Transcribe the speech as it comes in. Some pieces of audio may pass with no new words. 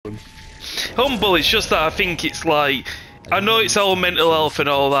Humble, it's just that I think it's like, I know it's all mental health and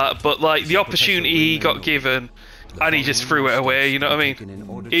all that, but like the opportunity he got given and he just threw it away, you know what I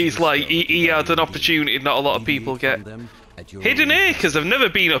mean? He's like, he had an opportunity not a lot of people get. Hidden Acres, I've never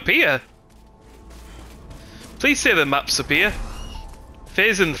been up here. Please say the map's up here.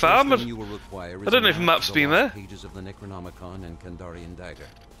 Phazon Farm? I don't know if map's been there. Pages of the Necronomicon and Kandarian Dagger.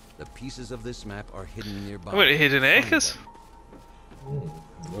 The pieces of this map are hidden nearby. I went to Hidden Acres.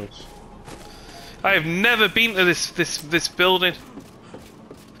 Nice. I have never been to this building.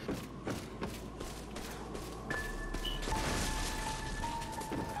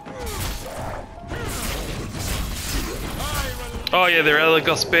 Oh yeah, they're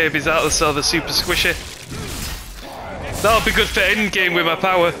Elagos babies out there, so they're super squishy. That'll be good for endgame with my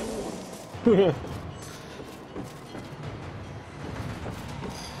power.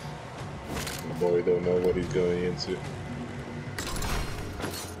 Boy, don't know what he's going into.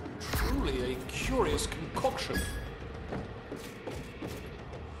 Truly a curious concoction.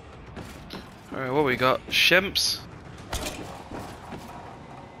 Alright, what we got? Shemps.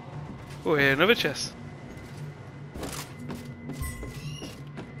 Oh, here, another chest.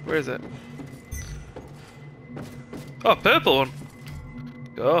 Where is it? Oh, purple one.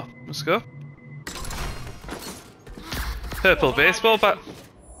 Go, let's go. Purple baseball bat.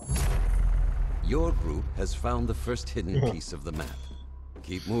 Your group has found the first hidden piece of the map.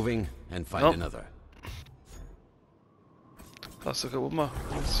 Keep moving and find another. Let's look at one more.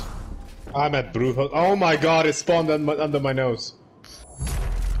 I'm at Brewhouse. Oh my god, it spawned under my nose.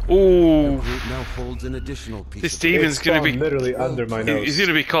 Ooh. Your group now holds an additional piece. This demon's gonna be literally under my nose. He's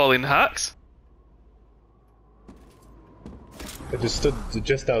gonna be calling hacks. It just stood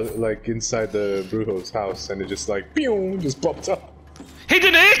just out, like inside the Brewhouse house, and it just like, pew, just popped up.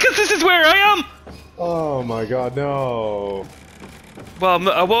 Hidden Acres, this is where I am! Oh my god, no. Well,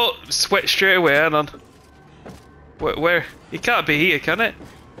 I won't sweat straight away, hang on. Where? It can't be here, can it?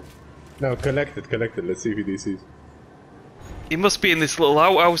 No, collect it. Let's see if he DCs. He must be in this little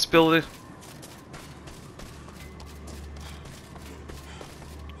outhouse building.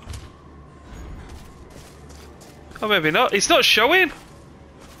 Oh, maybe not. It's not showing.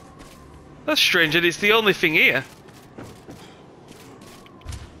 That's strange, and it's the only thing here.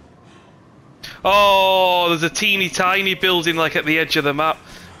 Oh, there's a teeny tiny building like at the edge of the map.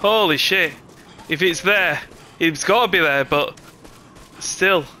 Holy shit. If it's there, it's got to be there, but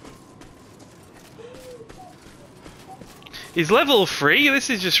still. He's level 3?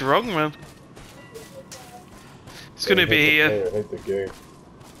 This is just wrong, man. It's gonna be here. I hate the game.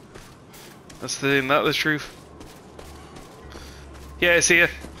 That's the truth. Yeah, it's here.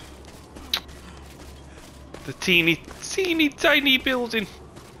 The teeny tiny building.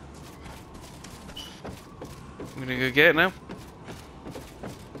 I'm gonna go get it now.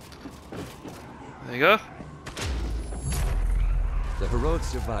 There you go. The heroic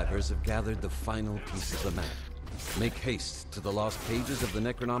survivors have gathered the final piece of the map. Make haste to the lost pages of the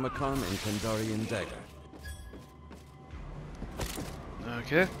Necronomicon and Kandarian Dagger.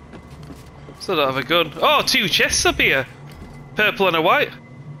 Okay. Still don't have a gun. Oh, 2 chests up here. Purple and a white.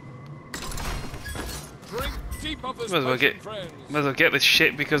 Drink deep of this Might as well get this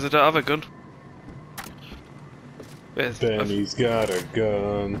shit because I don't have a gun. Where's Benny's got a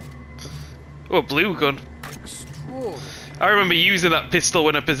gun. Oh, a blue gun. I remember using that pistol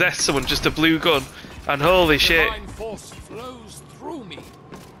when I possessed someone, just a blue gun, and holy shit. Divine force flows through me.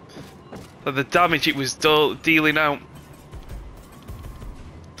 The damage it was dealing out.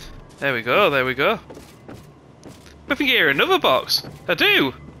 There we go, there we go. I think I hear another box. I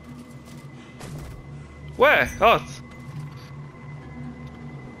do. Where? Oh.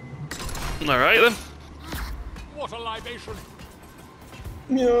 Alright then. What a libation.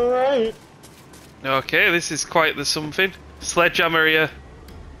 You alright? Okay, this is quite the something. Sledgehammer here.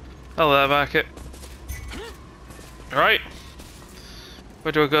 Hello, market. Alright.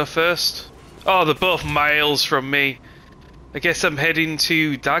 Where do I go first? Oh, they're both miles from me. I guess I'm heading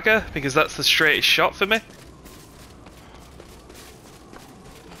to Dagger, because that's the straightest shot for me.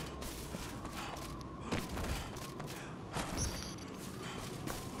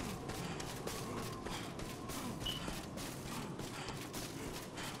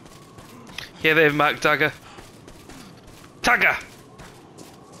 Yeah, they've marked Dagger. Dagger!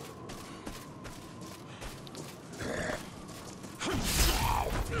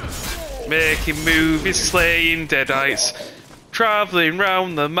 Make him move, he's slaying deadites. Travelling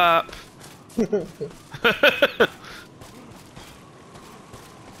round the map.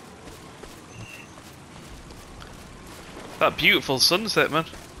 That beautiful sunset, man.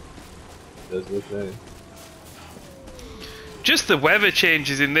 Does look nice. Just the weather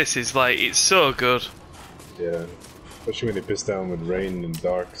changes in this is like, it's so good. Yeah. Especially when they piss down with rain and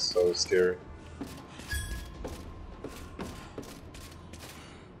dark, so scary.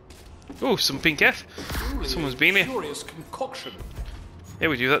 Oh, some pink F. Truly Someone's a been here. Curious concoction. Yeah,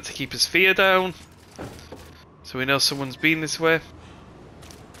 we do that to keep his fear down. So we know someone's been this way.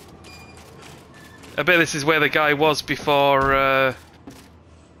 I bet this is where the guy was before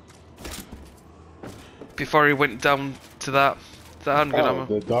before he went down to that handgun ammo.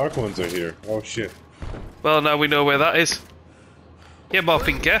 The dark ones are here. Oh shit. Well, now we know where that is. Yeah, more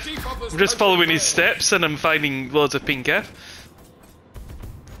pink F. I'm just following his steps and I'm finding loads of pink F.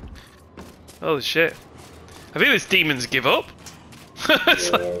 Holy shit. I think this demons give up.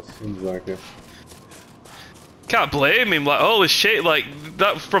 Yeah, seems like it. Can't blame him, like, holy shit, like,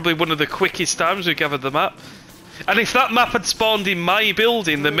 that's probably one of the quickest times we gathered the map. And if that map had spawned in my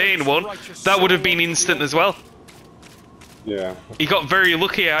building, the main one, that would have been instant as well. Yeah. He got very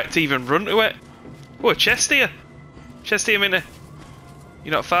lucky I had to even run to it. Oh, a chest here. Chest here, Minnie.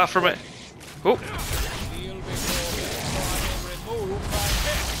 You're not far from it. Oh.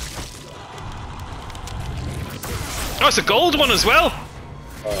 Oh, it's a gold one as well.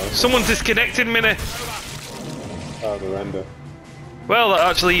 Someone disconnected, Minnie. Oh, the render. Well, that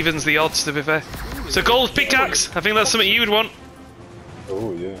actually evens the odds, to be fair. It's a gold pickaxe. I think that's something you would want.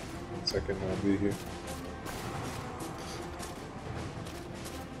 Oh yeah. 1 second, I'll be here.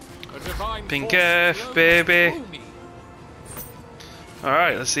 A divine Pink force F, flows baby. through me.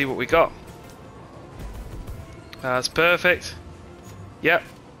 Alright, let's see what we got. That's perfect. Yep.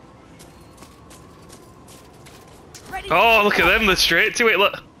 Oh, look at them, they're straight to it,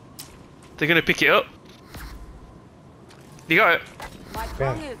 look. They're gonna pick it up. You got it?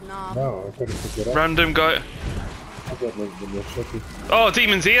 No, I couldn't pick it up. Random got it. I got the machete. Oh,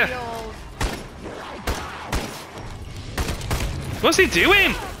 demon's here. What's he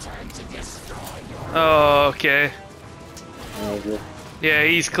doing? Oh, okay. Oh, good. Yeah,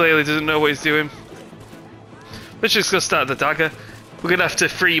 he's clearly doesn't know what he's doing. Let's just go start the dagger. We're gonna have to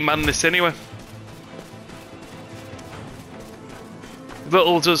free man this anyway.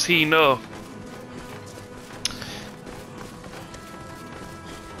 Little does he know.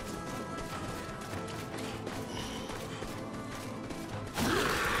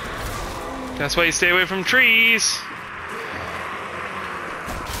 That's why you stay away from trees.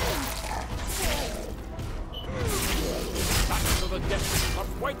 Back to the depths from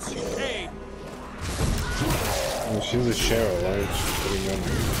whence you came. Oh, she's a Cheryl, right? She's putting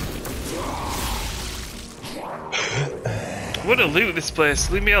on. What a loot this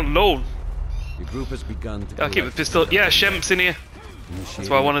place. Leave me alone. Your group has begun to I'll keep the collect pistol. Yeah, Shemp's in here. That's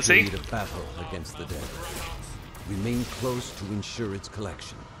what I want to see. initiating a period of battle against the dead. Remain close to ensure its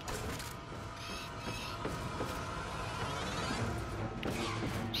collection.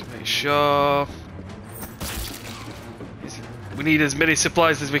 Just make sure. We need as many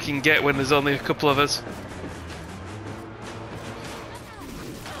supplies as we can get when there's only a couple of us.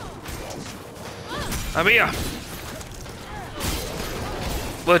 I'm here.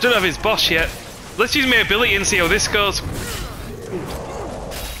 Well, I don't have his boss yet. Let's use my ability and see how this goes.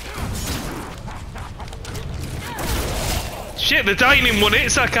 Shit, they're dying in 1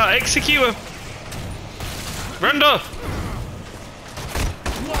 hit, so I can't execute him. Rando!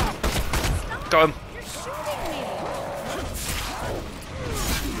 Got him.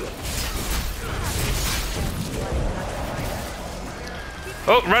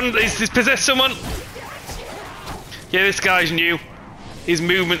 Oh, Rand, he's possessed someone. Yeah, this guy's new. His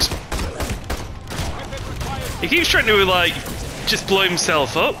movements. He keeps trying to, like, just blow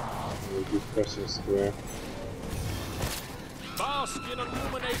himself up. Just pressing square. Bask in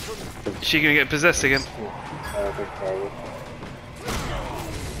illumination. Is she gonna get possessed again? I think I will.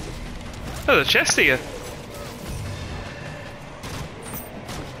 Oh, the chest here.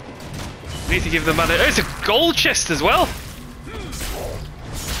 Need to give the man a... Oh, it's a gold chest as well.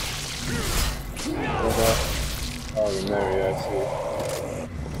 Oh, the Mary, I see.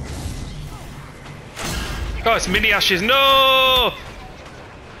 Oh, it's mini ashes. No!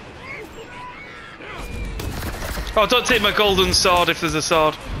 Oh, don't take my golden sword if there's a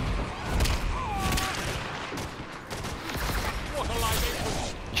sword. What a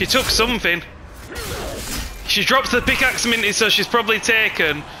libation. She took something. She dropped the pickaxe minty, so she's probably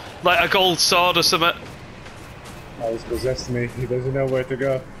taken like a gold sword or something. Oh, he's possessed me. He doesn't know where to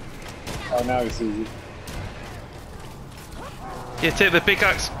go. Oh, now he sees it. Yeah, take the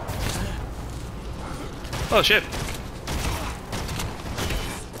pickaxe. Oh shit.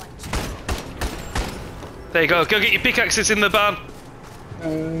 There you go, go get your pickaxes in the barn.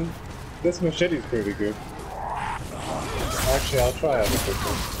 This machete's pretty good. Oh, Actually, I'll try out the quick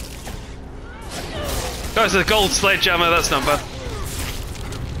one. Oh, it's a gold sledgehammer, that's not bad.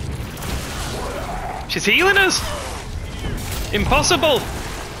 She's healing us! Impossible!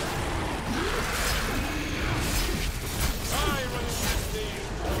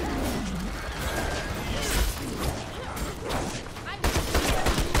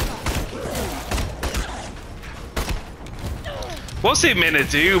 What's it meant to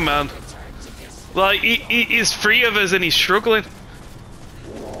do, man? Like, he's three of us and he's struggling.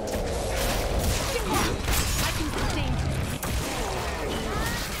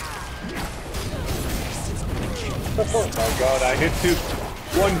 Oh my god, I hit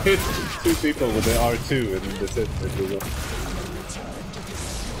one hit two people with the R2 and that's it.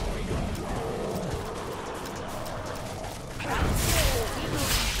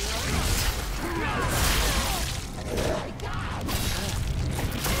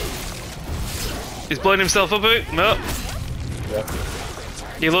 He's blowing himself up out? No. Yeah.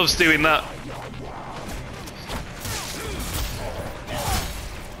 He loves doing that.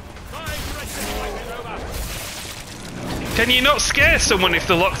 Can you not scare someone if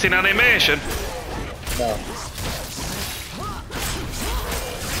they're locked in animation? No.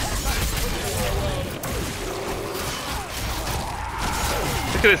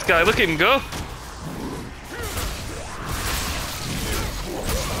 Look at this guy, look at him go.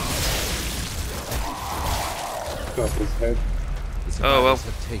 Off his head. Oh well.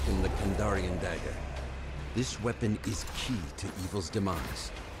 Have taken the Kandarian dagger. This weapon is key to evil's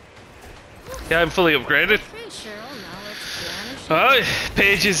demise. Yeah, I'm fully upgraded. Okay, Cheryl, now let's vanish. Alright,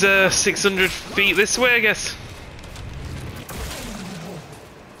 page is 600 feet this way, I guess.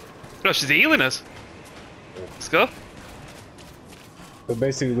 Oh, she's healing us. Let's go. So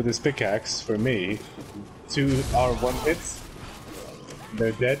basically with this pickaxe, for me, 2 R1 hits,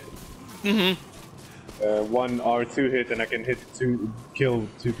 they're dead. Mm-hmm. 1 R2 hit and I can kill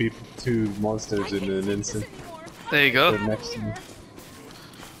 2 people, 2 monsters in an instant. There you go. They're next to me.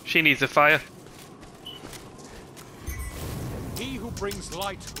 She needs a fire. He who brings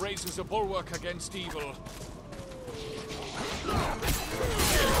light raises a bulwark against evil.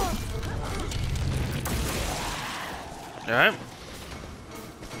 Alright.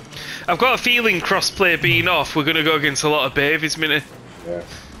 I've got a feeling crossplay being off, we're gonna go against a lot of babies, minute. Yeah.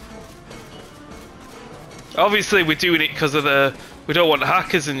 Obviously we're doing it because of we don't want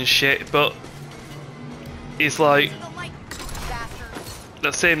hackers and shit, but it's like at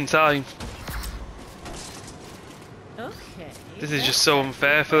the same time Okay. this is just so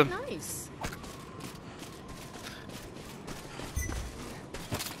unfair for them. Nice.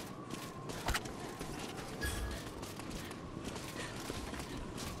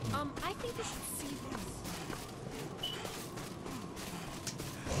 I think we should see this.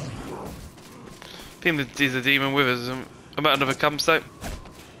 I think there's a demon with us. I'm at another campsite.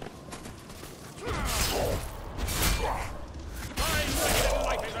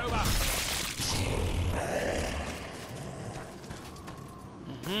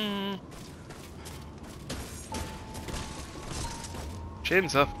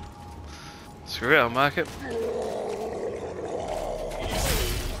 Chainsaw. Screw it, I'll mark it.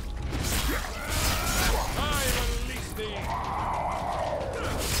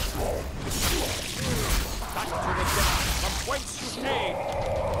 Whence you came.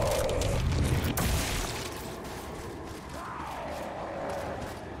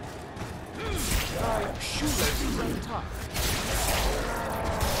 Shoelaces untied.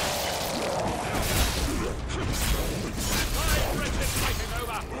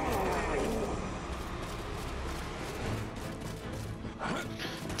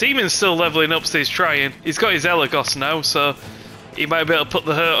 Demon's still leveling up, so he's trying. He's got his Elagos now, so he might be able to put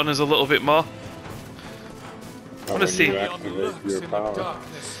the hurt on us a little bit more. I want to see. Activate your power.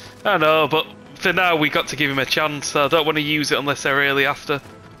 I know, but for now we got to give him a chance. So I don't want to use it unless I really have to.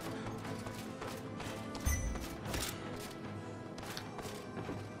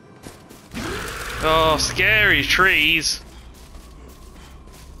 Oh, scary trees!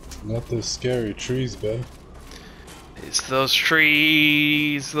 Not those scary trees, Ben. It's those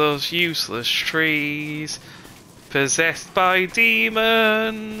trees, those useless trees, possessed by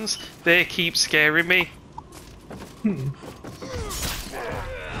demons. They keep scaring me.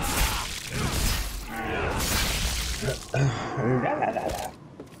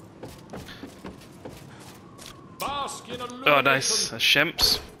 Oh, nice. That's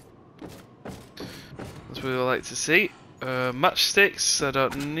Shemps. That's what we would like to see. Matchsticks, I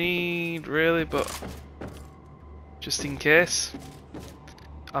don't need really, but just in case.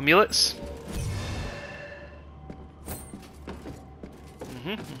 Amulets.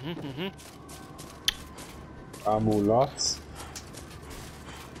 Amulets.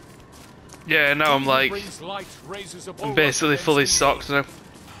 Yeah, now I'm He who like, brings light raises a I'm bulwark basically against fully evil. stocked now.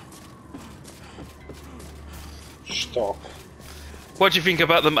 Stock. What do you think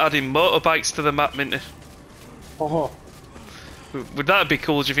about them adding motorbikes to the map, Minty? Oh, Would that be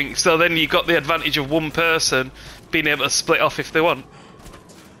cool, do you think? So then you got the advantage of one person being able to split off if they want.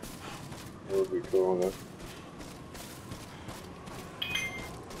 that would be cool, man.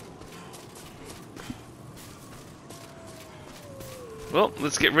 Well,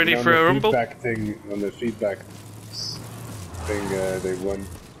 let's get ready On for the a rumble. feedback thing, on the feedback thing, they won.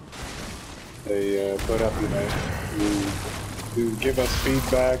 They put up, you know, you give us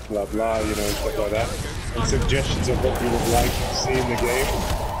feedback, blah blah, you know, stuff like that, and suggestions of what you would like to see in the game.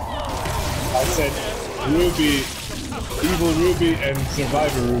 I said Ruby, Evil Ruby, and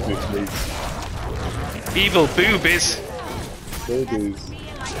Survivor Ruby, please. Evil boobies. Boobies.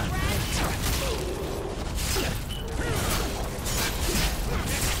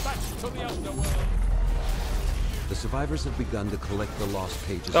 To the underworld. The survivors have begun to collect the lost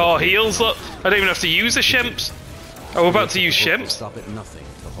pages. Oh, of the heals, look. I don't even have to use the shemps. Oh, we're about to use Will shemps. stop at nothing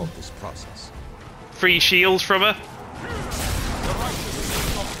to halt this process. Free shields from her.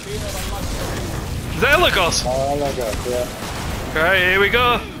 Is that Elagos? Oh my god, yeah. Right, here we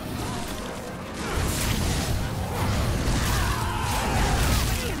go.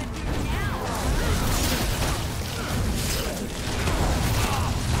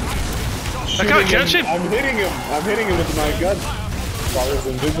 I can't catch him. I'm hitting him. I'm hitting him with my gun. While he's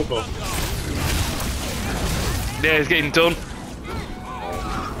invisible. Yeah, he's getting done.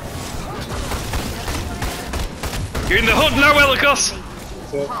 You're in the hood now, Elagos.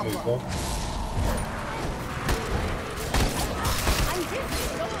 That's it. There you go.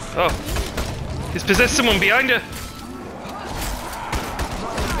 Oh. He's possessed someone behind you.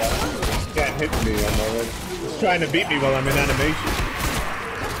 Can't hit me, I'm already. He's trying to beat me while I'm in animation.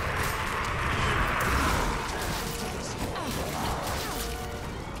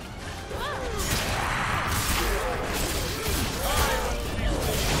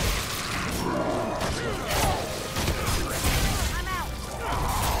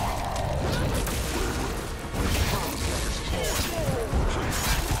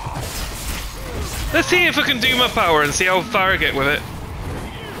 Let's see if I can do my power and see how far I get with it.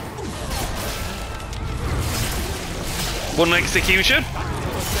 One execution.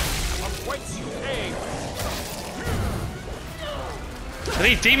 Whence you came. I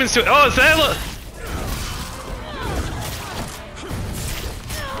need demons to. Oh, it's there, look.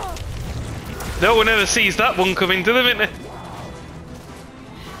 No one ever sees that one coming to them, innit?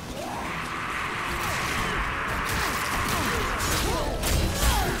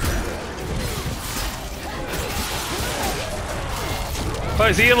 Oh,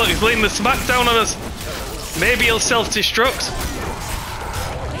 he's here, look, he's laying the smackdown on us. Maybe he'll self-destruct.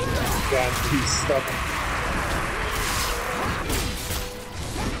 Can't be stuck.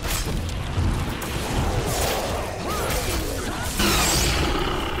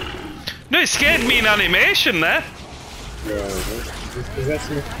 No, it scared me in animation there. Yeah, just possess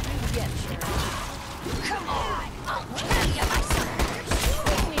me.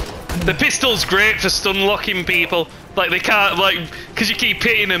 The pistol's great for stun locking people. Like, they can't, like, because you keep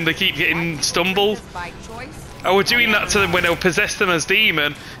hitting them, they keep getting stumbled. By choice. I was doing that to them when I possessed them as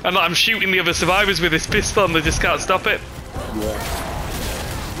demon, and like, I'm shooting the other survivors with this pistol and they just can't stop it. Yeah.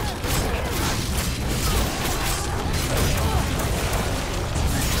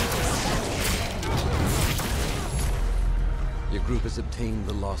 Your group has obtained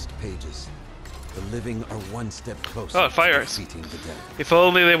the lost pages. The living are one step closer Oh, fire to defeating the dead. If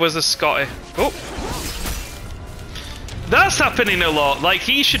only there was a Scotty. Oh! That's happening a lot, like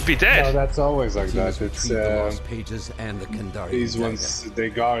he should be No, dead. that's always like You that. must It's retrieve the lost pages and the Kandarian these dagger. ones they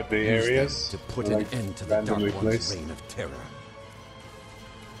guard the Use them areas to put like, an end to the Dark randomly One's placed. reign of terror.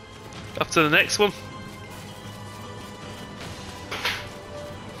 Up to the next one.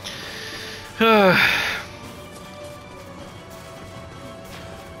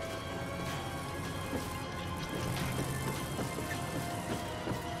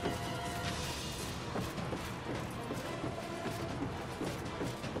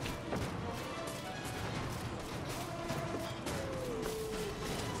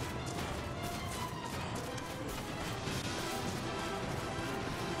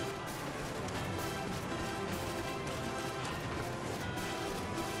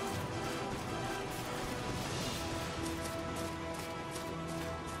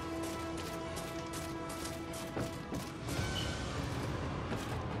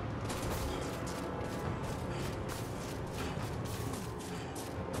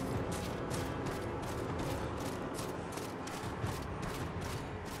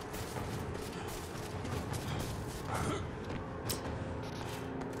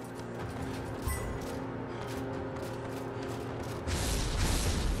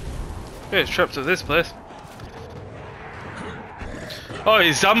 Yeah, it's trapped at this place. Oh,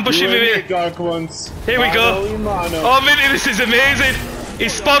 he's ambushing You and me. me, Dark Ones. Here we go. Oh, Minty, this is amazing. He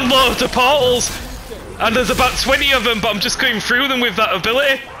spawned loads of portals. And there's about 20 of them, but I'm just going through them with that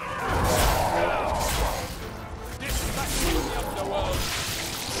ability.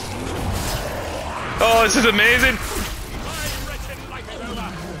 Oh, this is amazing.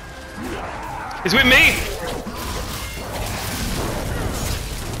 He's with me.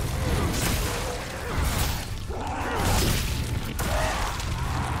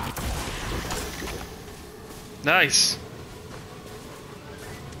 Nice.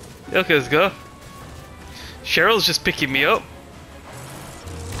 Look at us go. Cheryl's just picking me up.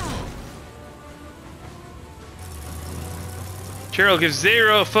 Cheryl gives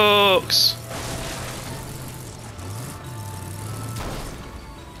 0 fucks.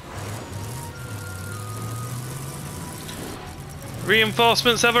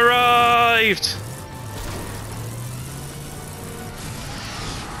 Reinforcements have arrived.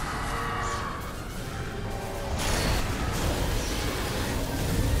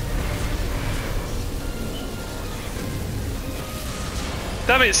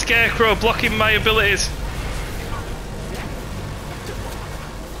 Damn it, Scarecrow, blocking my abilities.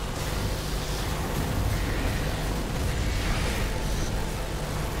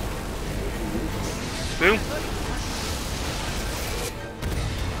 Boom.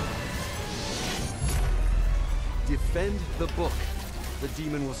 Defend the book. The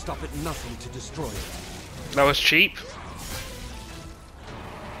demon will stop at nothing to destroy it. That was cheap.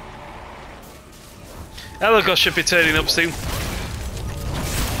 Elagos should be turning up soon.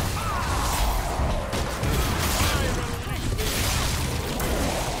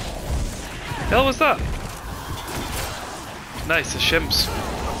 The hell was that? Nice, the shimps.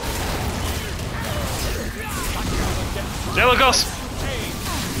 Elagos!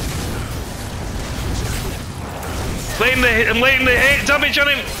 I'm laying the hit damage on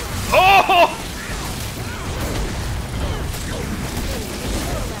him! Oh!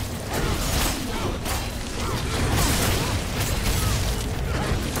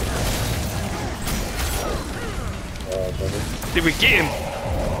 Did we get him?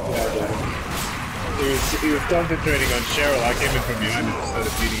 He was concentrating on Cheryl. I came in from behind him instead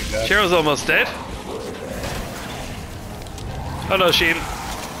of beating him down. Cheryl's almost dead. Oh no, she ain't.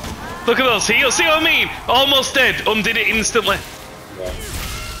 Look at those heals. See what I mean? Almost dead. Undid it instantly. Yeah.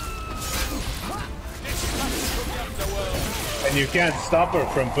 And you can't stop her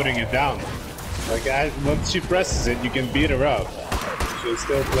from putting it down. Like, once she presses it, you can beat her up. She'll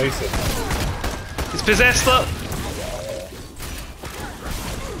still place it. It's possessed up.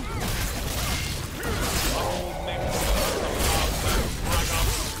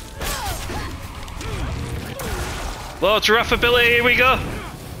 Lord Giraffe ability, here we go.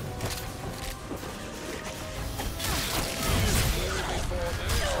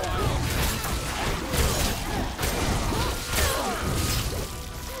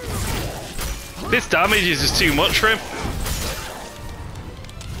 This damage is just too much for him.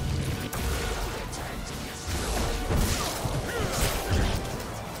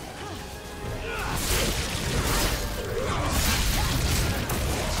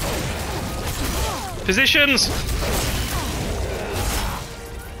 Positions!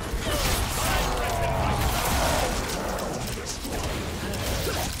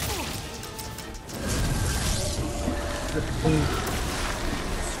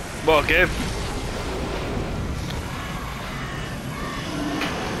 What a game.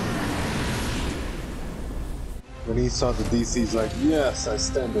 When he saw the DC, he's like, yes, I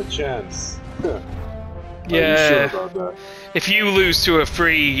stand a chance. Yeah. Are you sure about that? If you lose to a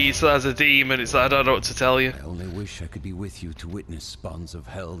free, he still has a demon. It's like, I don't know what to tell you. I only wish I could be with you to witness spawns of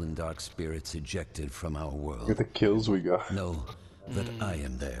hell and dark spirits ejected from our world. Look at the kills we got. Know that I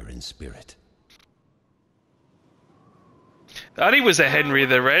am there in spirit. And he was a Henry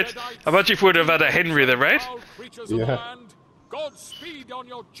the Red. Imagine if we would have had a Henry the Red. Yeah. Godspeed on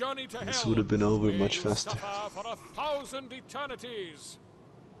your journey to hell. This would have been over much faster. For 1,000 eternities.